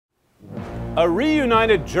A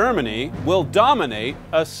reunited Germany will dominate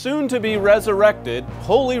a soon-to-be-resurrected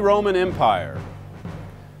Holy Roman Empire.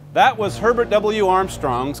 That was Herbert W.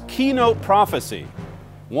 Armstrong's keynote prophecy,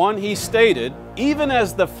 one he stated even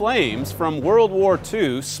as the flames from World War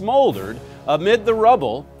II smoldered amid the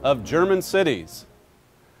rubble of German cities.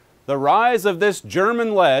 The rise of this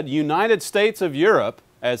German-led United States of Europe,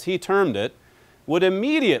 as he termed it, would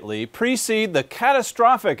immediately precede the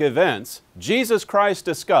catastrophic events Jesus Christ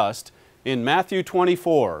discussed in Matthew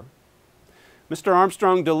 24. Mr.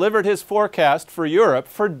 Armstrong delivered his forecast for Europe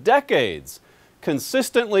for decades,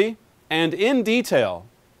 consistently and in detail.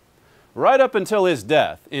 Right up until his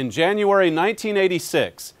death in January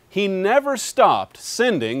 1986, he never stopped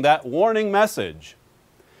sending that warning message.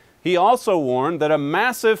 He also warned that a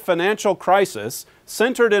massive financial crisis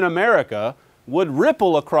centered in America would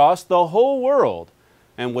ripple across the whole world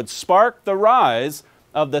and would spark the rise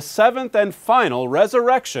of the seventh and final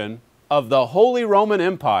resurrection of the Holy Roman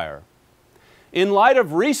Empire. In light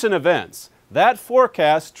of recent events, that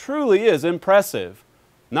forecast truly is impressive,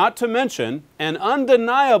 not to mention an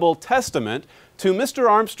undeniable testament to Mr.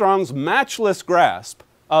 Armstrong's matchless grasp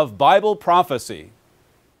of Bible prophecy.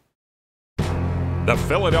 The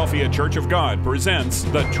Philadelphia Church of God presents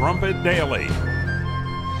the Trumpet Daily.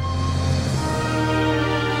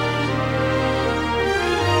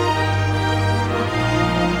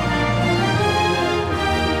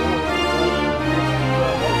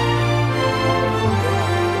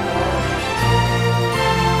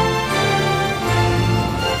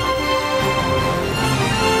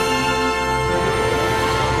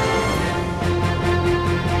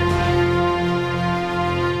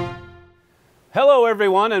 Hello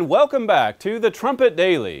everyone, and welcome back to the Trumpet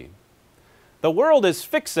Daily. The world is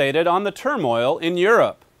fixated on the turmoil in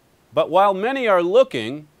Europe, but while many are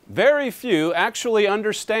looking, very few actually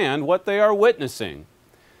understand what they are witnessing.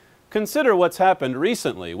 Consider what's happened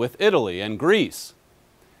recently with Italy and Greece.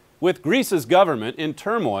 With Greece's government in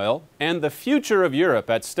turmoil and the future of Europe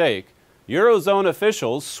at stake, Eurozone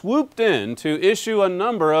officials swooped in to issue a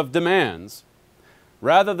number of demands.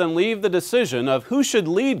 Rather than leave the decision of who should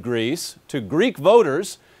lead Greece to Greek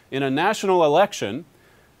voters in a national election,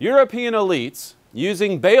 European elites,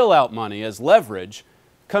 using bailout money as leverage,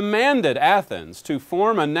 commanded Athens to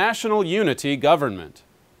form a national unity government.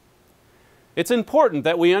 It's important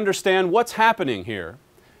that we understand what's happening here.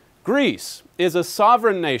 Greece is a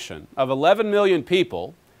sovereign nation of 11 million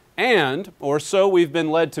people and, or so we've been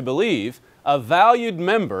led to believe, a valued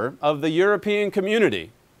member of the European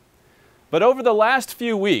community. But over the last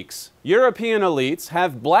few weeks, European elites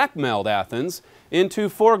have blackmailed Athens into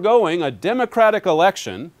foregoing a democratic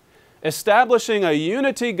election, establishing a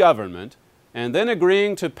unity government, and then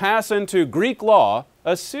agreeing to pass into Greek law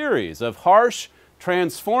a series of harsh,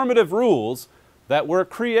 transformative rules that were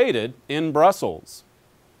created in Brussels.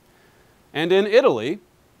 And in Italy,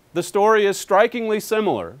 the story is strikingly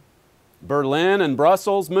similar. Berlin and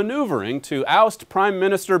Brussels maneuvering to oust Prime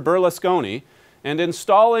Minister Berlusconi and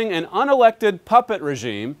installing an unelected puppet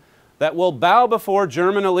regime that will bow before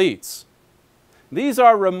German elites. These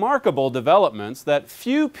are remarkable developments that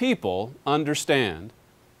few people understand.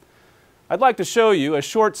 I'd like to show you a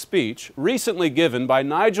short speech recently given by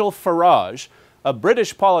Nigel Farage, a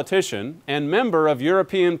British politician and member of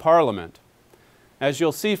European Parliament. As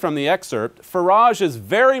you'll see from the excerpt, Farage is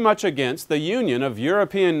very much against the union of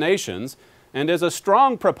European nations and is a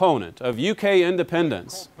strong proponent of UK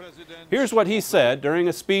independence. Here's what he said during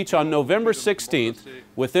a speech on November 16th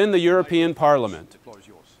within the European Parliament.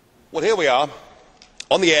 Well, here we are,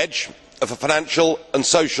 on the edge of a financial and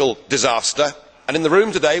social disaster, and in the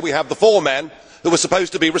room today we have the four men who were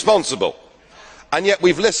supposed to be responsible. And yet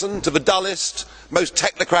we've listened to the dullest, most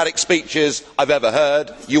technocratic speeches I've ever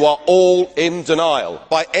heard. You are all in denial.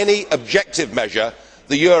 By any objective measure,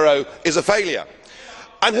 the euro is a failure.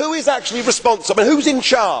 And who is actually responsible? Who's in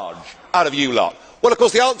charge out of you lot? Well, of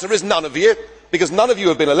course, the answer is none of you, because none of you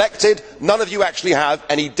have been elected, none of you actually have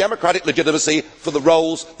any democratic legitimacy for the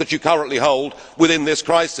roles that you currently hold within this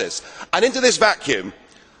crisis. And into this vacuum,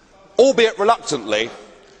 albeit reluctantly,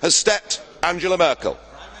 has stepped Angela Merkel.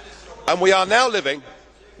 And we are now living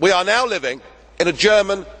in a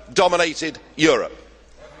German-dominated Europe.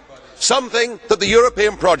 Something that the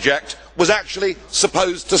European project was actually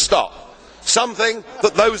supposed to stop. Something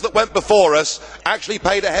that those that went before us actually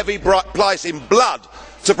paid a heavy price in blood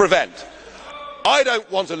to prevent. I don't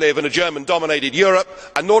want to live in a German-dominated Europe,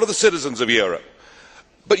 and nor do the citizens of Europe.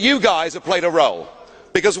 But you guys have played a role,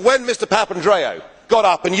 because when Mr Papandreou got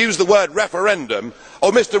up and used the word referendum,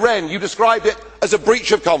 or Mr Rehn, you described it as a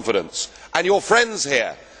breach of confidence, and your friends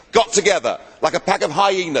here got together like a pack of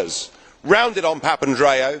hyenas, rounded on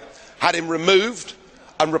Papandreou, had him removed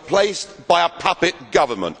and replaced by a puppet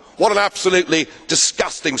government. What an absolutely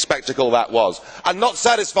disgusting spectacle that was. And not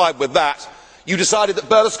satisfied with that, you decided that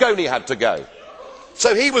Berlusconi had to go.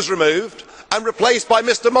 So he was removed and replaced by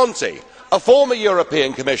Mr Monti, a former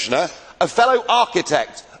European Commissioner, a fellow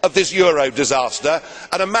architect of this Euro disaster,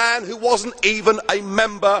 and a man who wasn't even a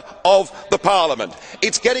member of the Parliament.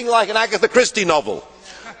 It's getting like an Agatha Christie novel,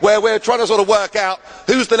 where we're trying to sort of work out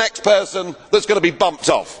who's the next person that's going to be bumped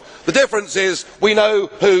off. The difference is we know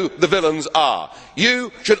who the villains are.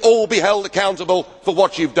 You should all be held accountable for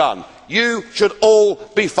what you've done. You should all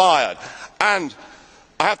be fired. And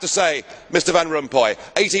I have to say, Mr Van Rompuy,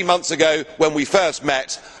 18 months ago when we first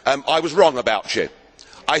met, I was wrong about you.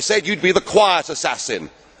 I said you'd be the quiet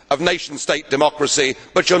assassin of nation-state democracy,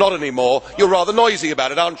 but you're not anymore. You're rather noisy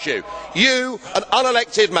about it, aren't you? You, an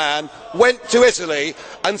unelected man, went to Italy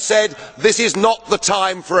and said this is not the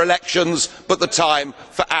time for elections, but the time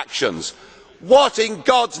for actions. What in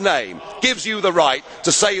God's name gives you the right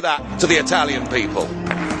to say that to the Italian people?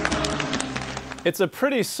 It's a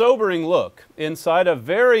pretty sobering look inside a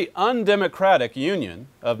very undemocratic union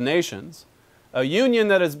of nations, a union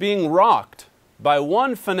that is being rocked by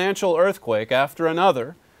one financial earthquake after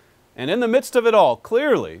another, and in the midst of it all,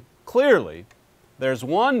 clearly, there's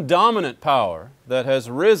one dominant power that has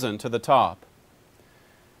risen to the top.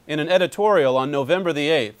 In an editorial on November the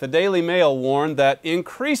 8th, the Daily Mail warned that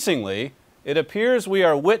increasingly it appears we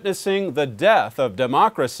are witnessing the death of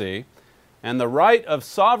democracy and the right of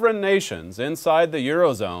sovereign nations inside the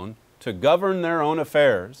Eurozone to govern their own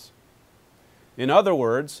affairs. In other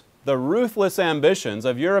words, the ruthless ambitions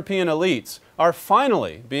of European elites are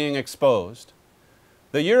finally being exposed.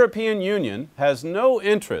 The European Union has no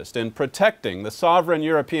interest in protecting the sovereign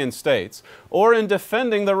European states or in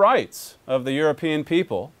defending the rights of the European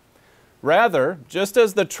people. Rather, just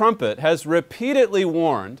as the Trumpet has repeatedly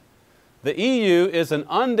warned, the EU is an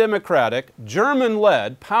undemocratic,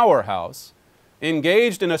 German-led powerhouse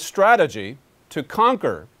engaged in a strategy to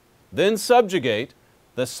conquer, then subjugate,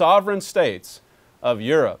 the sovereign states of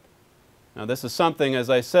Europe. Now, this is something, as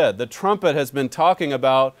I said, the Trumpet has been talking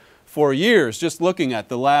about for years, just looking at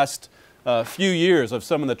the last few years of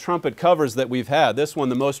some of the Trumpet covers that we've had. This one,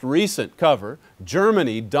 the most recent cover,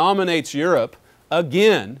 Germany dominates Europe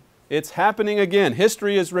again. It's happening again.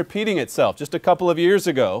 History is repeating itself. Just a couple of years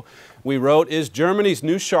ago, we wrote, is Germany's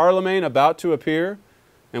new Charlemagne about to appear?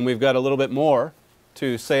 And we've got a little bit more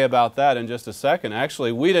to say about that in just a second.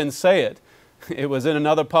 Actually, we didn't say it. It was in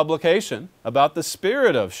another publication about the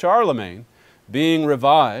spirit of Charlemagne being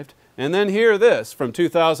revived. And then hear this from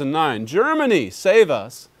 2009, Germany, save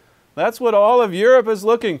us. That's what all of Europe is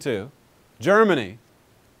looking to. Germany,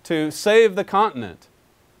 to save the continent,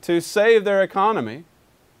 to save their economy.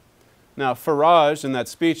 Now, Farage, in that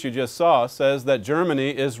speech you just saw, says that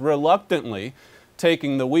Germany is reluctantly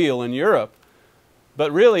taking the wheel in Europe.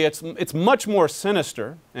 But really, it's much more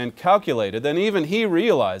sinister and calculated than even he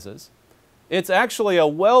realizes. It's actually a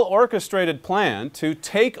well-orchestrated plan to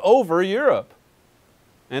take over Europe.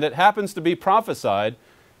 And it happens to be prophesied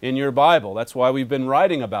in your Bible. That's why we've been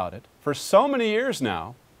writing about it for so many years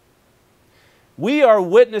now. We are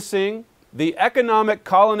witnessing the economic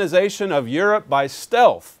colonization of Europe by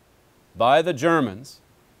stealth by the Germans.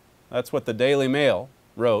 That's what the Daily Mail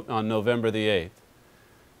wrote on November the 8th.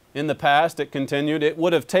 In the past, it continued, it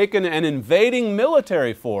would have taken an invading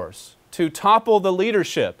military force to topple the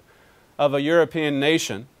leadership of a European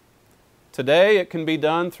nation. Today, it can be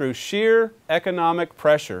done through sheer economic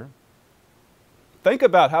pressure. Think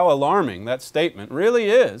about how alarming that statement really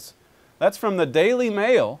is. That's from the Daily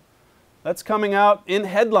Mail. That's coming out in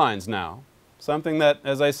headlines now. Something that,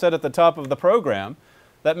 as I said at the top of the program,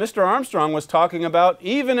 that Mr. Armstrong was talking about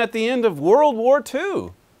even at the end of World War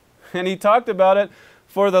II. And he talked about it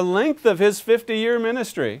for the length of his 50-year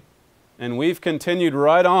ministry. And we've continued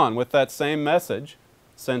right on with that same message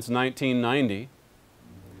since 1990.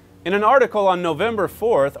 In an article on November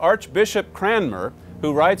 4th, Archbishop Cranmer,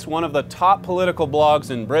 who writes one of the top political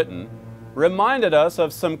blogs in Britain, reminded us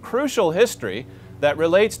of some crucial history that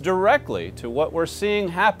relates directly to what we're seeing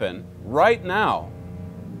happen right now.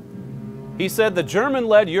 He said the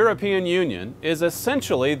German-led European Union is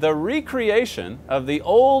essentially the recreation of the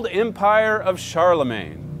old empire of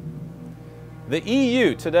Charlemagne. The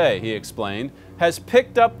EU today, he explained, has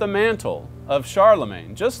picked up the mantle of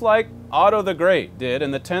Charlemagne, just like Otto the Great did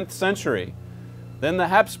in the 10th century, then the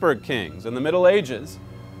Habsburg kings in the Middle Ages,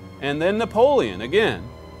 and then Napoleon again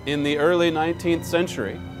in the early 19th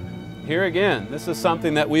century. Here again, this is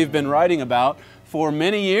something that we've been writing about for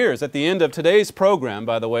many years. At the end of today's program,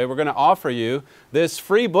 by the way, we're going to offer you this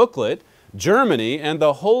free booklet Germany and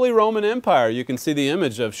the Holy Roman Empire. You can see the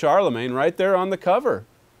image of Charlemagne right there on the cover.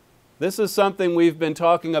 This is something we've been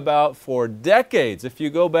talking about for decades. If you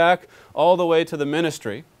go back all the way to the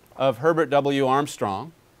ministry of Herbert W.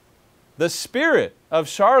 Armstrong, the spirit of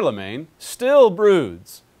Charlemagne still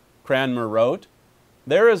broods, Cranmer wrote.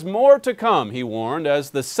 There is more to come, he warned,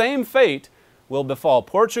 as the same fate will befall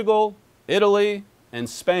Portugal, Italy, and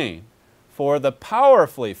Spain, for the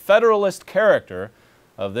powerfully federalist character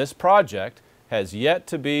of this project has yet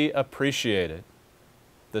to be appreciated.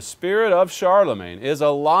 The spirit of Charlemagne is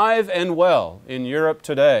alive and well in Europe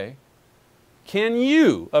today. Can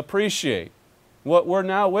you appreciate what we're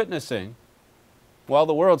now witnessing? While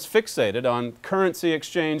the world's fixated on currency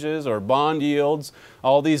exchanges or bond yields,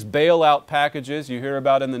 all these bailout packages you hear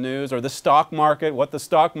about in the news, or the stock market, what the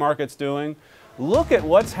stock market's doing, look at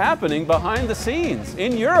what's happening behind the scenes,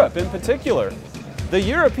 in Europe in particular. The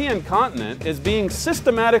European continent is being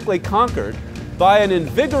systematically conquered by an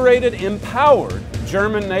invigorated, empowered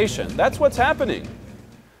German nation. That's what's happening.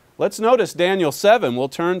 Let's notice Daniel 7. We'll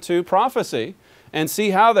turn to prophecy and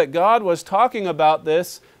see how that God was talking about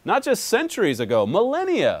this not just centuries ago,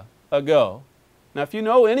 millennia ago. Now, if you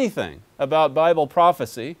know anything about Bible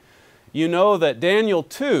prophecy, you know that Daniel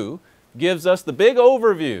 2 gives us the big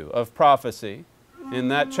overview of prophecy. In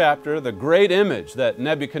that chapter, the great image that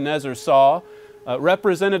Nebuchadnezzar saw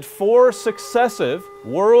represented 4 successive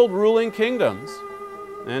world-ruling kingdoms.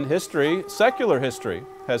 And history, secular history,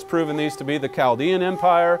 has proven these to be the Chaldean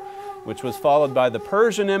Empire, which was followed by the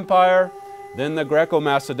Persian Empire, then the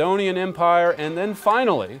Greco-Macedonian Empire, and then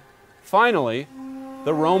finally,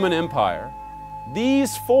 the Roman Empire.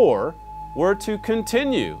 These 4 were to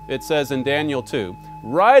continue, it says in Daniel 2,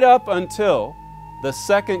 right up until the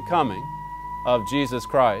second coming of Jesus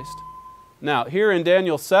Christ. Now, here in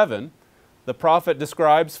Daniel 7, the prophet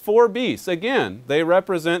describes 4 beasts. Again, they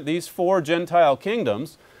represent these 4 Gentile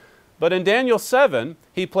kingdoms. But in Daniel 7,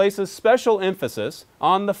 he places special emphasis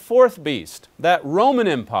on the 4th beast, that Roman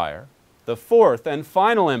Empire, the 4th and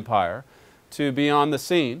final empire to be on the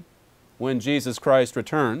scene when Jesus Christ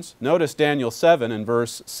returns. Notice Daniel 7 and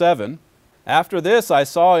verse 7. After this I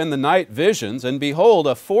saw in the night visions, and behold,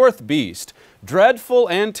 a 4th beast, dreadful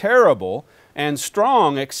and terrible, and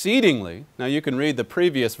strong exceedingly. Now you can read the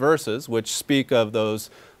previous verses which speak of those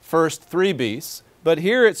first 3 beasts, but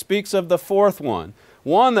here it speaks of the 4th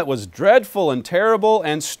one that was dreadful and terrible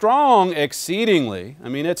and strong exceedingly. I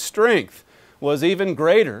mean, its strength was even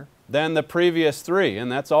greater than the previous 3,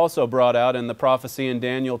 and that's also brought out in the prophecy in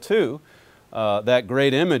Daniel 2, that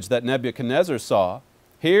great image that Nebuchadnezzar saw.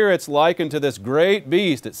 Here it's likened to this great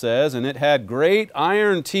beast, it says, and it had great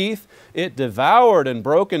iron teeth. It devoured and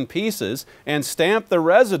broke in pieces, and stamped the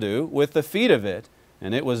residue with the feet of it.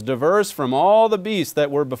 And it was diverse from all the beasts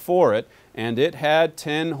that were before it, and it had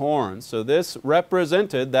 10 horns. So this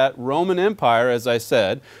represented that Roman Empire, as I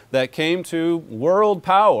said, that came to world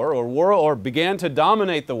power, or began to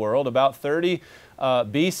dominate the world about 30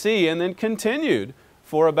 BC, and then continued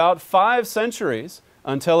for about 5 centuries,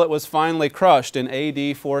 until it was finally crushed in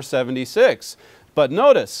AD 476. But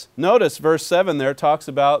notice verse 7 there talks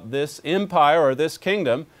about this empire or this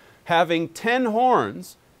kingdom having 10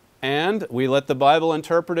 horns, and we let the Bible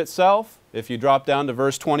interpret itself. If you drop down to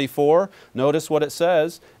verse 24, notice what it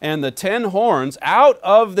says. And the 10 horns out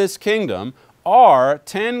of this kingdom are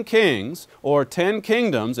 10 kings, or 10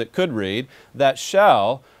 kingdoms, it could read, that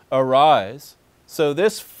shall arise. So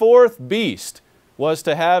this 4th beast was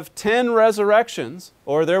to have 10 resurrections,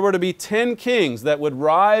 or there were to be 10 kings that would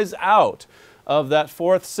rise out of that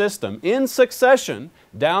 4th system in succession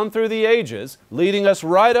down through the ages, leading us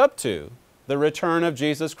right up to the return of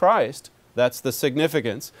Jesus Christ. That's the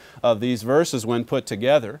significance of these verses when put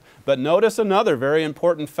together. But notice another very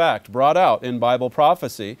important fact brought out in Bible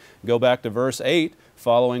prophecy. Go back to verse 8.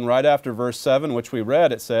 Following right after verse 7, which we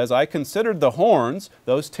read, it says, I considered the horns,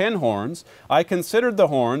 those 10 horns, I considered the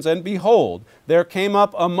horns, and behold, there came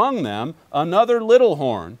up among them another little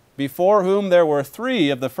horn, before whom there were 3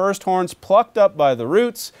 of the first horns plucked up by the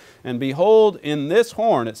roots. And behold, in this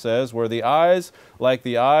horn, it says, were the eyes like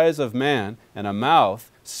the eyes of man, and a mouth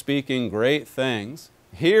speaking great things.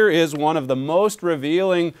 Here is one of the most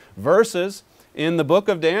revealing verses in the book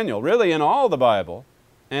of Daniel, really in all the Bible.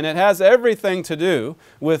 And it has everything to do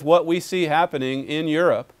with what we see happening in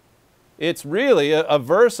Europe. It's really a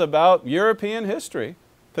verse about European history,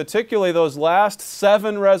 particularly those last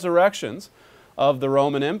 7 resurrections of the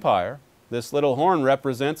Roman Empire. This little horn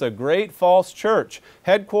represents a great false church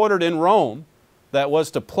headquartered in Rome that was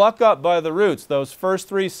to pluck up by the roots those first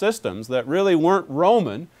 3 systems that really weren't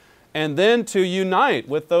Roman, and then to unite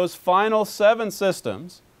with those final 7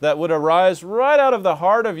 systems that would arise right out of the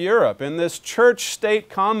heart of Europe in this church-state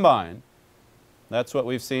combine. That's what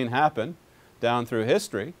we've seen happen down through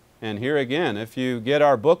history. And here again, if you get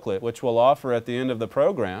our booklet, which we'll offer at the end of the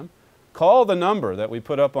program, call the number that we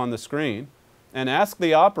put up on the screen and ask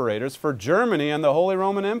the operators for Germany and the Holy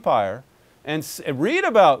Roman Empire and read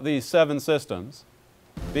about these 7 systems,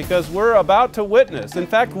 because we're about to witness, in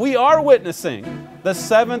fact, we are witnessing the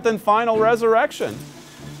 7th and final resurrection.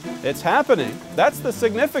 It's happening. That's the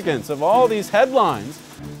significance of all these headlines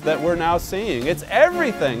that we're now seeing. It's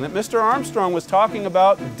everything that Mr. Armstrong was talking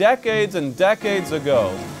about decades and decades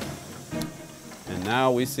ago. And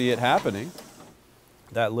now we see it happening.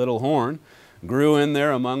 That little horn grew in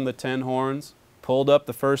there among the 10 horns, pulled up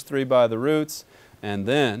the first 3 by the roots, and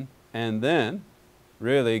then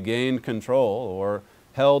really gained control or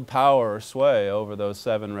held power or sway over those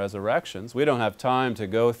 7 resurrections. We don't have time to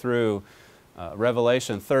go through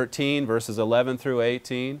Revelation 13, verses 11 through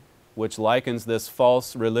 18, which likens this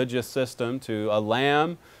false religious system to a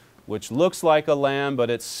lamb, which looks like a lamb, but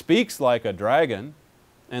it speaks like a dragon.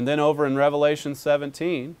 And then over in Revelation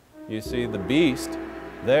 17, you see the beast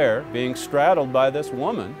there being straddled by this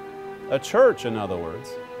woman, a church, in other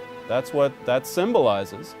words. That's what that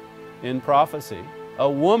symbolizes in prophecy. A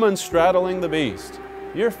woman straddling the beast.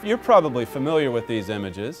 You're probably familiar with these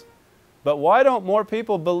images, but why don't more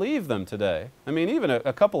people believe them today? I mean, even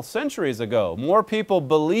a couple centuries ago, more people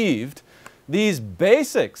believed these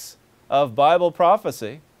basics of Bible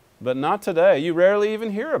prophecy, but not today. You rarely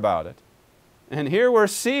even hear about it. And here we're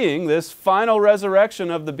seeing this final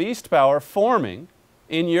resurrection of the beast power forming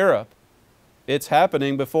in Europe. It's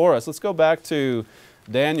happening before us. Let's go back to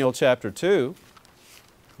Daniel chapter 2.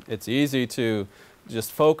 It's easy to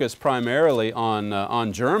just focus primarily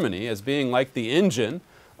on Germany as being like the engine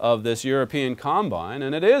of this European combine,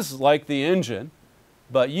 and it is like the engine,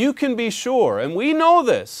 but you can be sure, and we know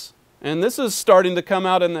this, and this is starting to come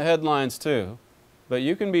out in the headlines too, but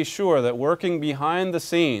you can be sure that working behind the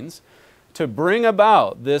scenes to bring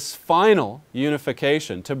about this final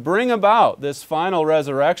unification, to bring about this final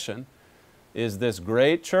resurrection, is this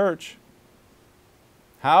great church.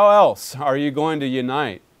 How else are you going to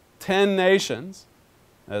unite 10 nations,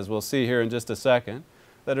 as we'll see here in just a second,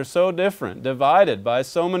 that are so different, divided by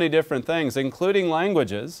so many different things, including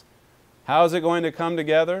languages? How is it going to come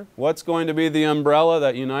together? What's going to be the umbrella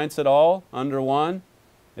that unites it all under one?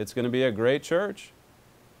 It's going to be a great church.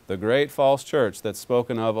 The great false church that's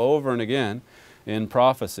spoken of over and again in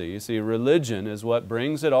prophecy. You see, religion is what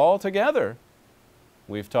brings it all together.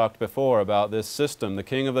 We've talked before about this system, the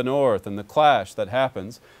King of the North, and the clash that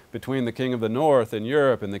happens between the King of the North in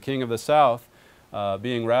Europe and the King of the South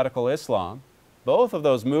being radical Islam. Both of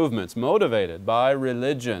those movements motivated by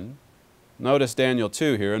religion. Notice Daniel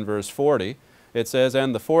 2 here in verse 40. It says,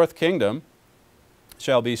 "And the 4th kingdom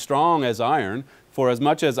shall be strong as iron, for as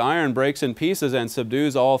much as iron breaks in pieces and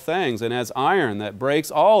subdues all things, and as iron that breaks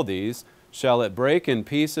all these, shall it break in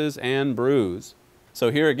pieces and bruise." So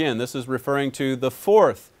here again, this is referring to the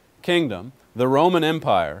 4th kingdom, the Roman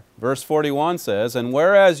Empire. Verse 41 says, "And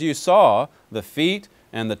whereas you saw the feet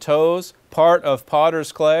and the toes, part of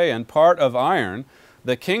potter's clay and part of iron,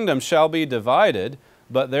 the kingdom shall be divided,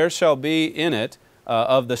 but there shall be in it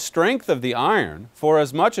of the strength of the iron, for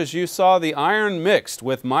as much as you saw the iron mixed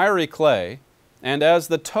with miry clay, and as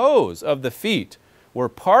the toes of the feet were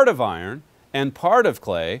part of iron and part of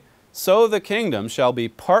clay, so the kingdom shall be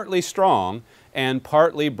partly strong and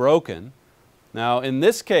partly broken." Now, in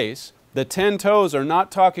this case, the 10 toes are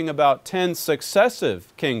not talking about 10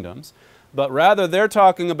 successive kingdoms, but rather they're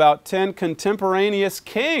talking about 10 contemporaneous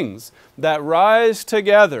kings that rise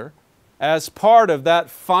together as part of that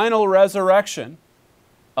final resurrection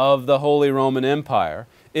of the Holy Roman Empire.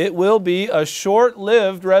 It will be a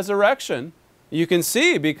short-lived resurrection. You can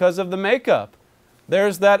see because of the makeup.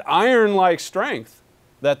 There's that iron-like strength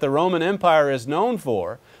that the Roman Empire is known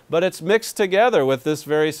for, but it's mixed together with this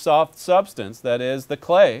very soft substance that is the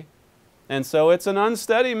clay. And so it's an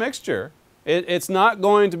unsteady mixture. It's not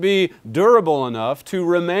going to be durable enough to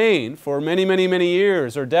remain for many, many, many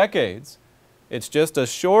years or decades. It's just a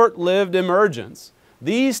short-lived emergence.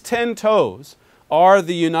 These 10 toes are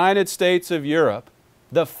the United States of Europe,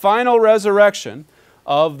 the final resurrection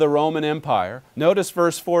of the Roman Empire. Notice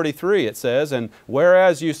verse 43, it says, "And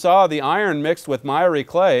whereas you saw the iron mixed with miry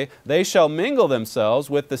clay, they shall mingle themselves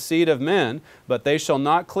with the seed of men, but they shall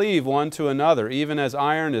not cleave one to another, even as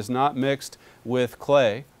iron is not mixed with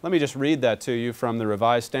clay." Let me just read that to you from the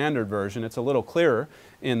Revised Standard Version. It's a little clearer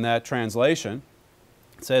in that translation.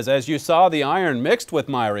 It says, "As you saw the iron mixed with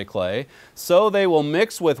miry clay, so they will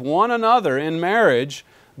mix with one another in marriage,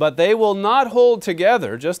 but they will not hold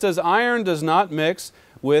together, just as iron does not mix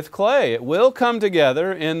with clay. It will come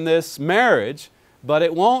together in this marriage, but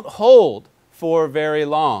it won't hold for very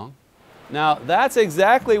long. Now, that's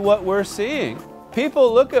exactly what we're seeing.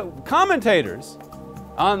 People look at commentators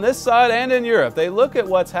on this side and in Europe. They look at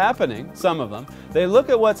what's happening, some of them. They look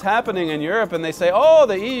at what's happening in Europe and they say, oh,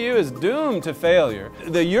 the EU is doomed to failure.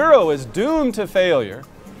 The euro is doomed to failure.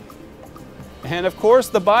 And of course,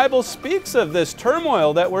 the Bible speaks of this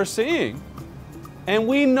turmoil that we're seeing. And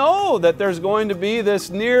we know that there's going to be this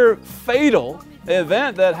near fatal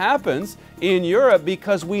event that happens in Europe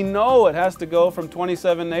because we know it has to go from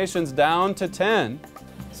 27 nations down to 10.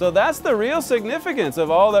 So that's the real significance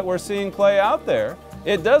of all that we're seeing play out there.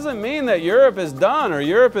 It doesn't mean that Europe is done or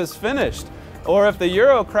Europe is finished, or if the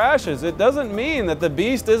euro crashes, it doesn't mean that the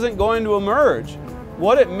beast isn't going to emerge.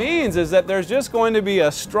 What it means is that there's just going to be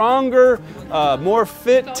a stronger, more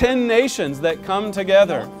fit 10 nations that come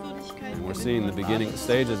together. And we're seeing the beginning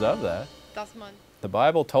stages of that. The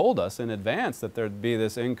Bible told us in advance that there'd be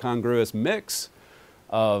this incongruous mix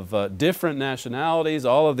of different nationalities,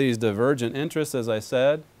 all of these divergent interests, as I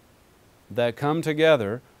said, that come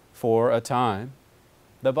together for a time.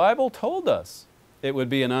 The Bible told us it would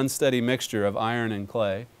be an unsteady mixture of iron and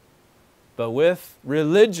clay, but with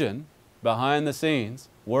religion behind the scenes,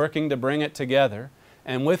 working to bring it together,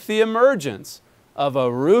 and with the emergence of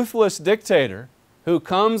a ruthless dictator who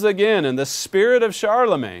comes again in the spirit of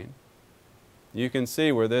Charlemagne, you can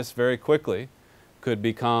see where this very quickly could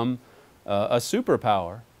become a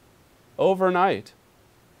superpower overnight.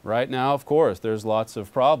 Right now, of course, there's lots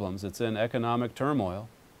of problems. It's in economic turmoil.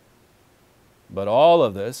 But all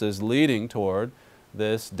of this is leading toward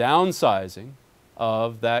this downsizing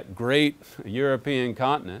of that great European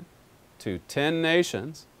continent to 10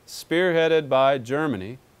 nations, spearheaded by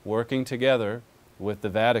Germany, working together with the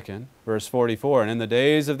Vatican. Verse 44, and in the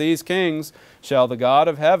days of these kings shall the God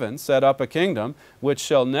of heaven set up a kingdom which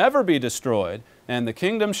shall never be destroyed, and the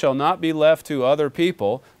kingdom shall not be left to other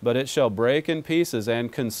people, but it shall break in pieces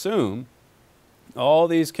and consume all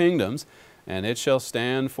these kingdoms, and it shall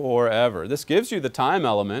stand forever. This gives you the time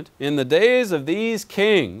element. In the days of these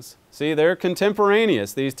kings, see, they're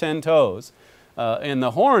contemporaneous, these 10 toes. In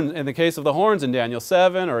the case of the horns in Daniel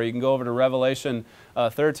 7, or you can go over to Revelation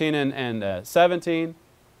 13 and 17,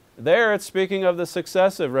 there it's speaking of the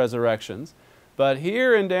successive resurrections. But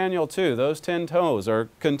here in Daniel 2, those 10 toes are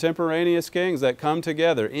contemporaneous kings that come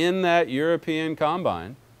together in that European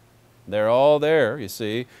combine. They're all there, you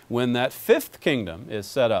see, when that 5th kingdom is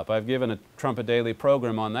set up. I've given a Trumpet Daily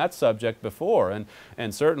program on that subject before,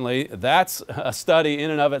 and certainly that's a study in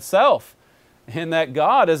and of itself, in that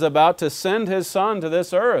God is about to send His Son to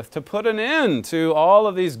this earth to put an end to all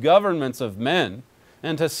of these governments of men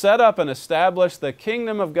and to set up and establish the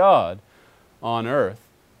kingdom of God on earth.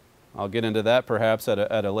 I'll get into that perhaps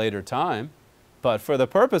at a later time. But for the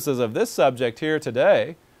purposes of this subject here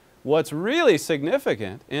today, what's really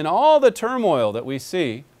significant in all the turmoil that we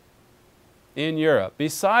see in Europe,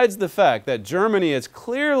 besides the fact that Germany is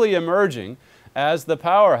clearly emerging as the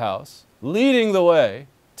powerhouse, leading the way,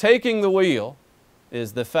 taking the wheel,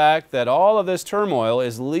 is the fact that all of this turmoil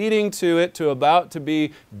is leading to it to about to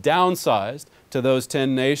be downsized to those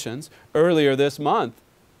 10 nations. Earlier this month,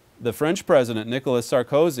 the French President, Nicolas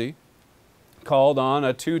Sarkozy, called on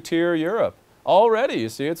a 2-tier Europe. Already, you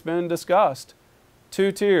see, it's been discussed.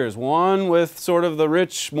 2 tiers, one with sort of the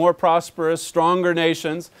rich, more prosperous, stronger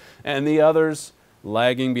nations, and the others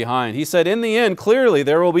lagging behind. He said, in the end, clearly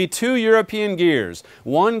there will be 2 European gears,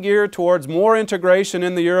 one gear towards more integration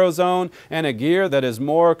in the Eurozone and a gear that is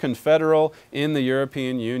more confederal in the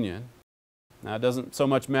European Union. Now, it doesn't so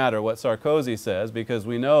much matter what Sarkozy says, because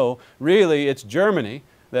we know really it's Germany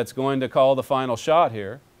that's going to call the final shot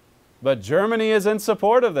here. But Germany is in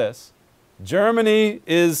support of this. Germany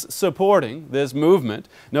is supporting this movement.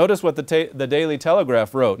 Notice what the Daily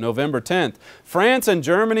Telegraph wrote, November 10th. France and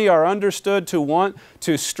Germany are understood to want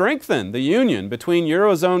to strengthen the union between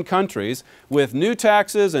Eurozone countries with new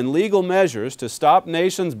taxes and legal measures to stop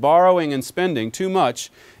nations borrowing and spending too much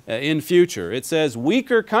in future. It says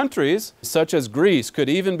weaker countries, such as Greece, could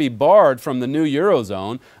even be barred from the new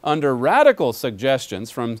Eurozone under radical suggestions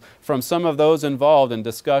from some of those involved in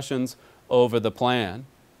discussions over the plan.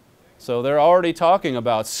 So they're already talking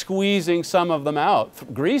about squeezing some of them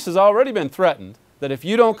out. Greece has already been threatened that if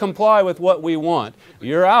you don't comply with what we want,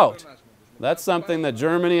 you're out. That's something that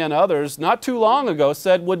Germany and others not too long ago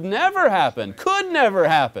said would never happen, could never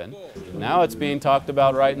happen. Now it's being talked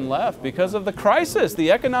about right and left because of the crisis,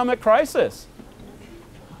 the economic crisis.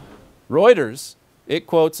 Reuters, it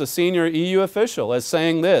quotes a senior EU official as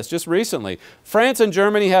saying this just recently. France and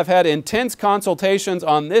Germany have had intense consultations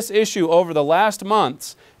on this issue over the last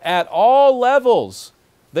months at all levels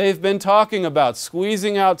They've been talking about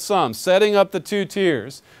squeezing out some, setting up the two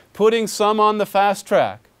tiers, putting some on the fast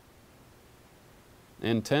track.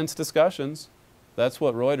 Intense discussions. That's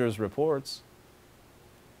what Reuters reports.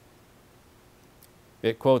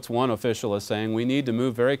 It quotes one official as saying, "We need to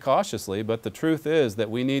move very cautiously, but the truth is that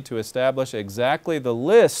we need to establish exactly the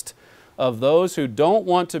list of those who don't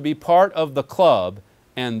want to be part of the club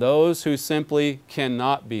and those who simply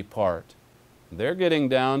cannot be part." They're getting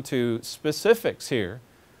down to specifics here.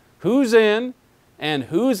 Who's in and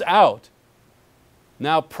who's out.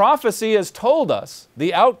 Now, prophecy has told us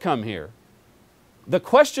the outcome here. The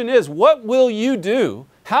question is, what will you do?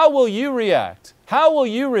 How will you react? How will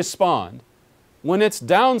you respond when it's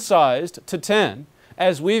downsized to 10,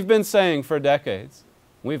 as we've been saying for decades?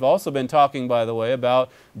 We've also been talking, by the way,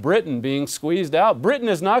 about Britain being squeezed out. Britain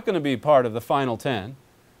is not going to be part of the final 10.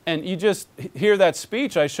 And you just hear that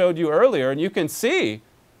speech I showed you earlier, and you can see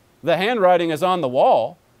the handwriting is on the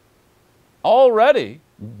wall. Already,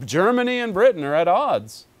 Germany and Britain are at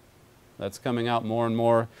odds. That's coming out more and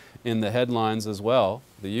more in the headlines as well.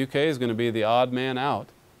 The UK is going to be the odd man out.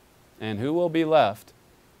 And who will be left?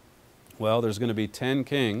 Well, there's going to be 10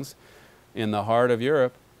 kings in the heart of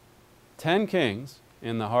Europe. 10 kings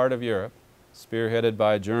in the heart of Europe, spearheaded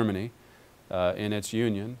by Germany in its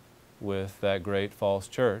union with that great false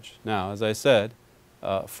church. Now, as I said,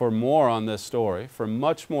 for more on this story, for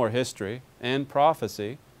much more history and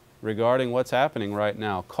prophecy regarding what's happening right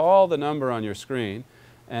now, call the number on your screen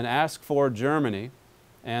and ask for Germany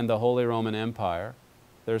and the Holy Roman Empire.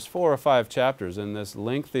 There's 4 or 5 chapters in this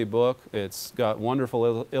lengthy book. It's got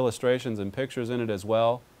wonderful illustrations and pictures in it as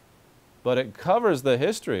well. But it covers the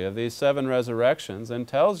history of these 7 resurrections and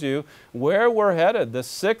tells you where we're headed. The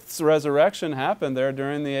 6th resurrection happened there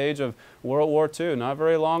during the age of World War II, not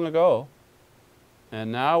very long ago.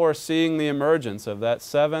 And now we're seeing the emergence of that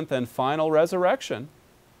 7th and final resurrection.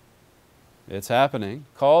 It's happening.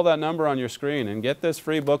 Call that number on your screen and get this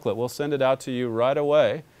free booklet. We'll send it out to you right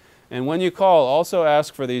away. And when you call, also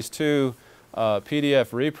ask for these 2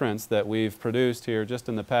 PDF reprints that we've produced here just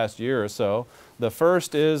in the past year or so. The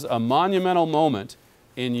first is a monumental moment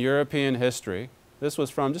in European history. This was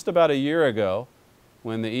from just about a year ago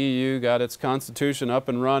when the EU got its constitution up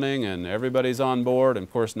and running and everybody's on board. And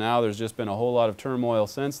of course now there's just been a whole lot of turmoil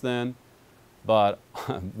since then. But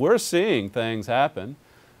we're seeing things happen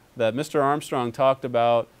that Mr. Armstrong talked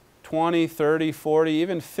about 20, 30, 40,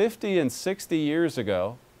 even 50 and 60 years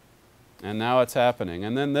ago. And now it's happening.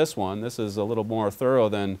 And then this one, this is a little more thorough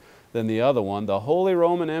than the other one. The Holy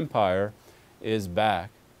Roman Empire is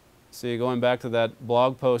back. See, going back to that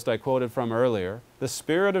blog post I quoted from earlier, the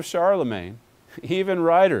spirit of Charlemagne, even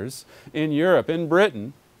writers in Europe, in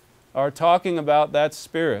Britain, are talking about that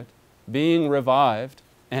spirit being revived.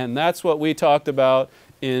 And that's what we talked about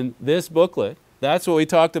in this booklet. That's what we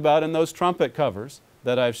talked about in those trumpet covers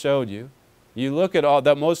that I've showed you. You look at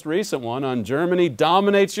that most recent one on Germany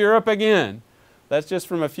dominates Europe again. That's just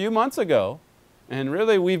from a few months ago. And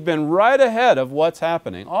really, we've been right ahead of what's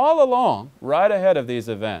happening, all along, right ahead of these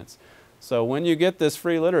events. So when you get this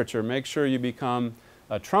free literature, make sure you become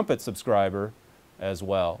a Trumpet subscriber as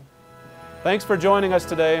well. Thanks for joining us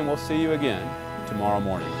today, and we'll see you again tomorrow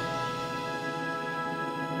morning.